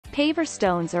Paver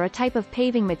stones are a type of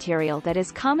paving material that is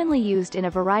commonly used in a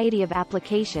variety of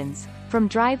applications, from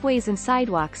driveways and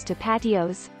sidewalks to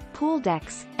patios, pool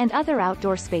decks, and other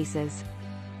outdoor spaces.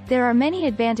 There are many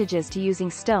advantages to using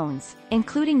stones,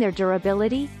 including their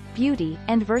durability, beauty,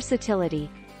 and versatility.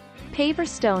 Paver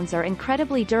stones are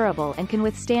incredibly durable and can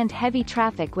withstand heavy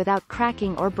traffic without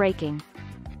cracking or breaking.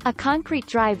 A concrete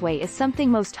driveway is something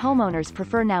most homeowners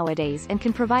prefer nowadays and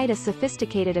can provide a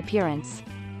sophisticated appearance.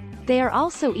 They are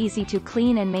also easy to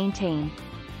clean and maintain.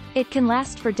 It can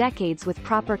last for decades with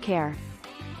proper care.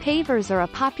 Pavers are a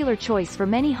popular choice for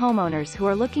many homeowners who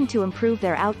are looking to improve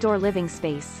their outdoor living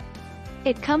space.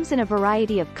 It comes in a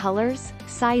variety of colors,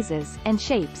 sizes, and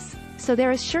shapes, so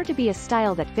there is sure to be a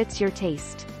style that fits your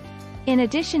taste. In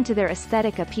addition to their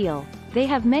aesthetic appeal, they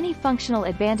have many functional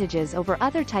advantages over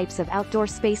other types of outdoor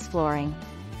space flooring.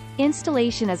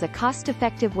 Installation is a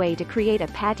cost-effective way to create a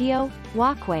patio,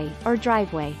 walkway, or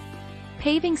driveway.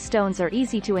 Paving stones are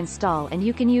easy to install, and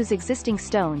you can use existing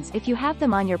stones if you have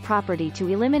them on your property to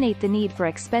eliminate the need for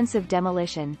expensive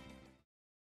demolition.